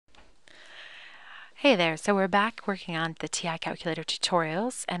Hey there, so we're back working on the TI calculator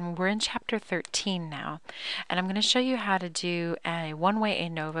tutorials and we're in chapter 13 now, and I'm going to show you how to do a one-way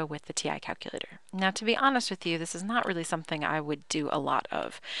ANOVA with the TI calculator. Now, to be honest with you, this is not really something I would do a lot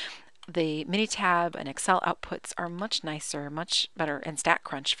of. The Minitab and Excel outputs are much nicer, much better, and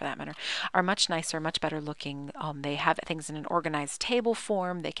StatCrunch for that matter, are much nicer, much better looking. They have things in an organized table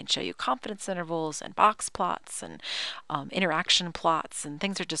form. They can show you confidence intervals and box plots and interaction plots, and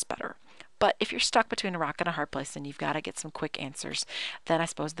things are just better. But if you're stuck between a rock and a hard place and you've got to get some quick answers, then I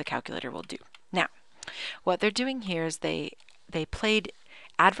suppose the calculator will do. Now, what they're doing here is they played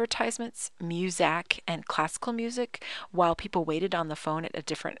advertisements, music, and classical music while people waited on the phone at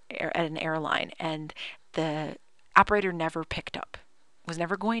an airline, and the operator never picked up, was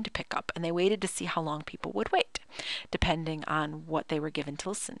never going to pick up, and they waited to see how long people would wait, depending on what they were given to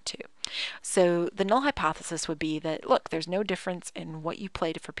listen to. So the null hypothesis would be that, look, there's no difference in what you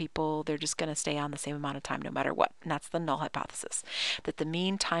played for people. They're just going to stay on the same amount of time no matter what. And that's the null hypothesis, that the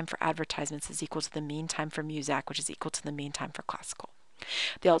mean time for advertisements is equal to the mean time for music, which is equal to the mean time for classical.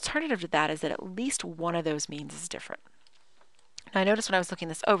 The alternative to that is that at least one of those means is different. Now, I noticed when I was looking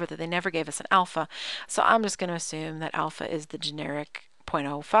this over that they never gave us an alpha, so I'm just going to assume that alpha is the generic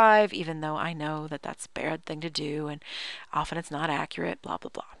 0.05, even though I know that that's a bad thing to do and often it's not accurate, blah,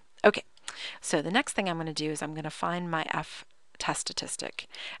 blah, blah. Okay, so the next thing I'm going to do is I'm going to find my F test statistic.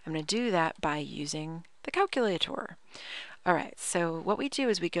 I'm going to do that by using the calculator. All right, so what we do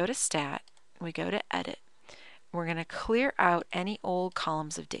is we go to Stat, we go to Edit. We're going to clear out any old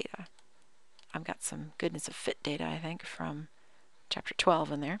columns of data. I've got some goodness of fit data, I think, from chapter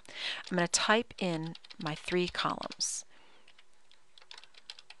 12 in there. I'm going to type in my 3 columns.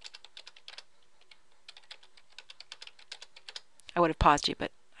 I would have paused you,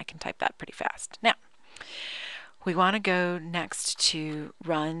 but I can type that pretty fast. Now, we want to go next to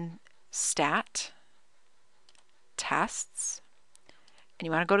run stat tests, and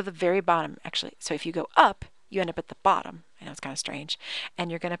you want to go to the very bottom, actually. So if you go up, you end up at the bottom. I know it's kind of strange.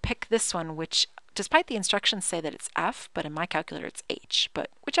 And you're going to pick this one, which, despite the instructions say that it's F, but in my calculator it's H. But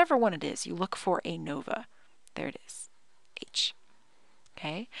whichever one it is, you look for ANOVA. There it is, H.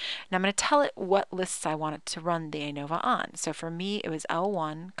 Okay, now I'm going to tell it what lists I want it to run the ANOVA on. So for me, it was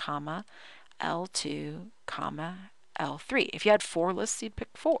L1, comma, L2, comma, L3. If you had 4 lists, you'd pick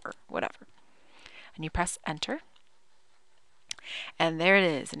 4, whatever. And you press enter. And there it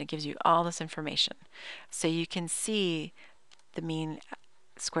is, and it gives you all this information. So you can see the mean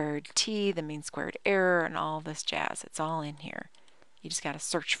squared t, the mean squared error, and all this jazz. It's all in here. You just got to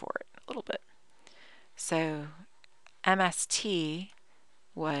search for it a little bit. So MST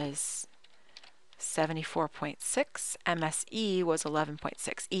was 74.6, MSE was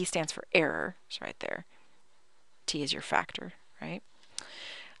 11.6. E stands for error, it's right there. T is your factor, right?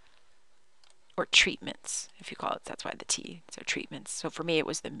 Or treatments, if you call it. That's why the T. So treatments. So for me, it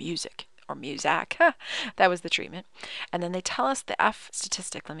was the music, or music. That was the treatment. And then they tell us the F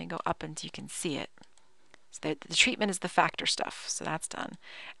statistic. Let me go up and you can see it. So the treatment is the factor stuff. So that's done.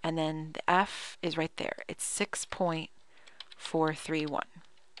 And then the F is right there. It's 6.431.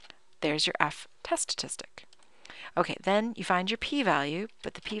 There's your F test statistic. Okay, then you find your p-value,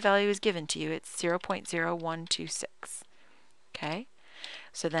 but the p-value is given to you. It's 0.0126. Okay,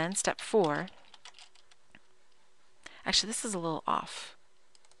 so then step 4. Actually, this is a little off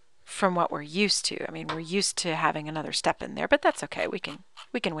from what we're used to. I mean, we're used to having another step in there, but that's okay. We can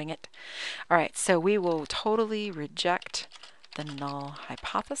wing it. All right, so we will totally reject the null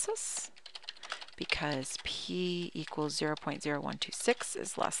hypothesis, because p equals 0.0126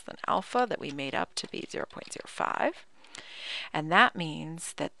 is less than alpha that we made up to be 0.05. And that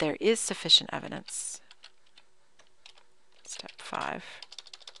means that there is sufficient evidence. Step 5.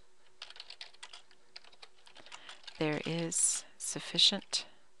 There is sufficient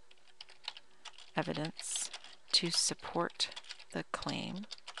evidence to support the claim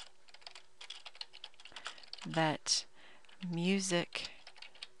that music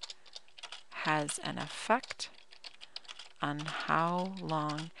has an effect on how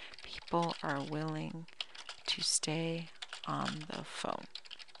long people are willing to stay on the phone.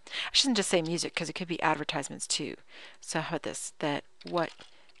 I shouldn't just say music, because it could be advertisements too. So how about this? That what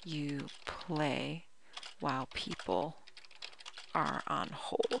you play while people are on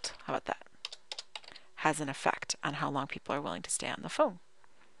hold, how about that, has an effect on how long people are willing to stay on the phone.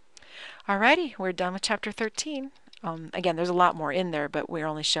 Alrighty, we're done with chapter 13. Again, there's a lot more in there, but we're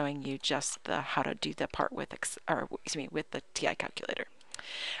only showing you just the how to do the part with with the TI calculator.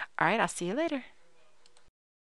 All right, I'll see you later.